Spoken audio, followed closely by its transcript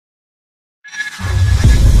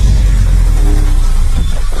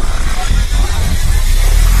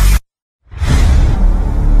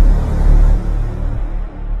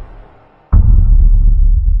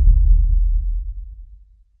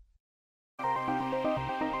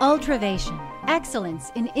Ultravation,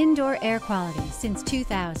 excellence in indoor air quality since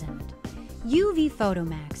 2000. UV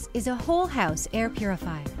PhotoMax is a whole house air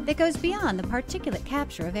purifier that goes beyond the particulate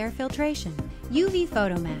capture of air filtration. UV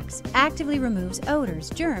PhotoMax actively removes odors,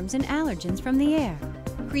 germs, and allergens from the air,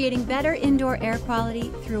 creating better indoor air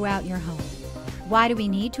quality throughout your home. Why do we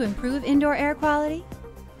need to improve indoor air quality?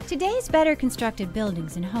 Today's better constructed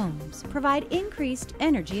buildings and homes provide increased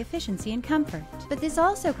energy efficiency and comfort, but this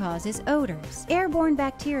also causes odors, airborne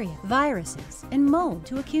bacteria, viruses, and mold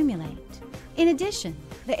to accumulate. In addition,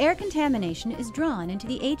 the air contamination is drawn into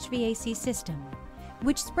the HVAC system,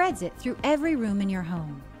 which spreads it through every room in your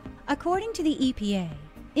home. According to the EPA,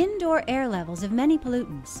 indoor air levels of many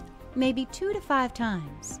pollutants may be 2 to 5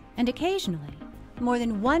 times, and occasionally more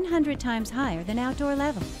than 100 times higher than outdoor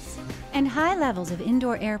levels. And high levels of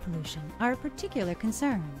indoor air pollution are a particular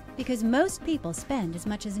concern because most people spend as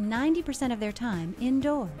much as 90% of their time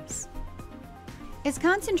indoors. As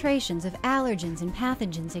concentrations of allergens and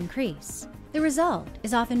pathogens increase, the result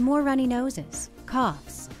is often more runny noses,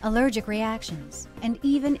 coughs, allergic reactions, and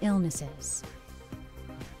even illnesses.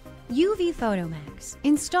 UV PhotoMax,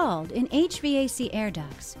 installed in HVAC air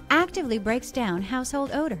ducts, actively breaks down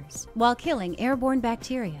household odors while killing airborne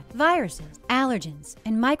bacteria, viruses, allergens,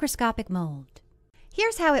 and microscopic mold.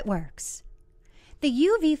 Here's how it works. The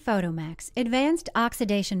UV PhotoMax Advanced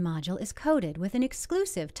Oxidation Module is coated with an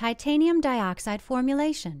exclusive titanium dioxide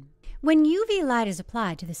formulation. When UV light is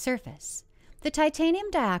applied to the surface, the titanium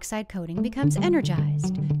dioxide coating becomes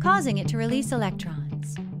energized, causing it to release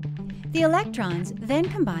electrons. The electrons then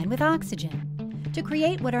combine with oxygen to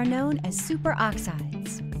create what are known as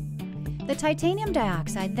superoxides. The titanium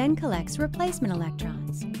dioxide then collects replacement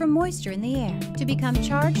electrons from moisture in the air to become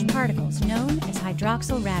charged particles known as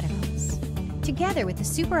hydroxyl radicals. Together with the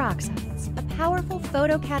superoxides, a powerful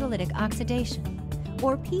photocatalytic oxidation,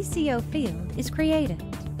 or PCO field, is created.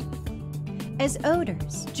 As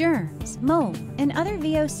odors, germs, mold, and other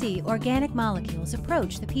VOC organic molecules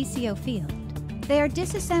approach the PCO field, they are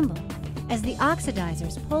disassembled as the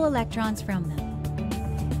oxidizers pull electrons from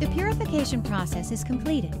them. The purification process is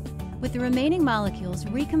completed, with the remaining molecules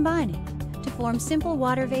recombining to form simple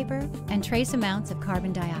water vapor and trace amounts of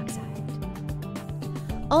carbon dioxide.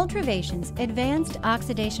 Ultravation's advanced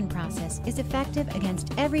oxidation process is effective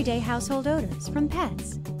against everyday household odors from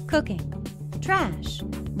pets, cooking, trash,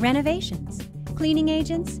 renovations, cleaning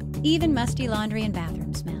agents, even musty laundry and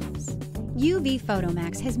bathroom smells. UV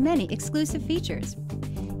PhotoMax has many exclusive features.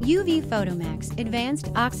 UV PhotoMax Advanced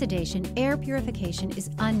Oxidation Air Purification is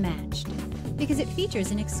unmatched because it features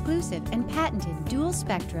an exclusive and patented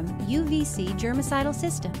dual-spectrum UVC germicidal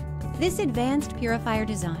system. This advanced purifier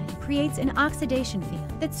design creates an oxidation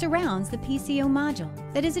field that surrounds the PCO module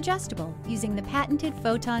that is adjustable using the patented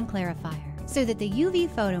photon clarifier, so that the UV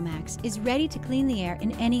PhotoMax is ready to clean the air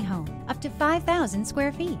in any home, up to 5,000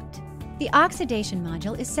 square feet. The oxidation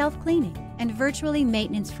module is self-cleaning and virtually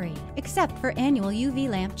maintenance-free, except for annual UV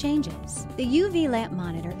lamp changes. The UV lamp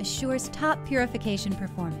monitor assures top purification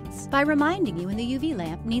performance by reminding you when the UV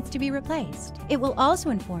lamp needs to be replaced. It will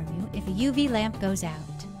also inform you if a UV lamp goes out.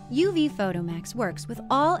 UV PhotoMax works with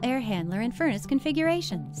all air handler and furnace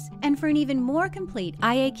configurations. And for an even more complete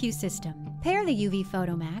IAQ system, pair the UV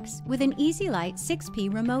PhotoMax with an Easy Light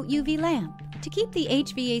 6P remote UV lamp to keep the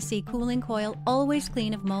HVAC cooling coil always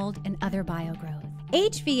clean of mold and other biogrowth.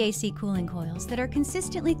 HVAC cooling coils that are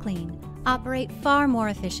consistently clean operate far more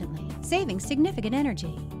efficiently, saving significant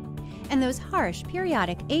energy. And those harsh,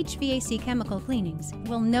 periodic HVAC chemical cleanings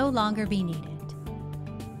will no longer be needed.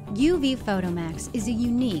 UV PhotoMax is a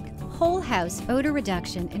unique, whole-house odor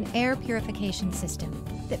reduction and air purification system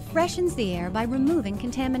that freshens the air by removing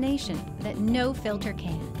contamination that no filter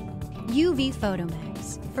can. UV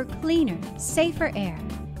PhotoMax for cleaner, safer air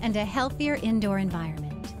and a healthier indoor environment.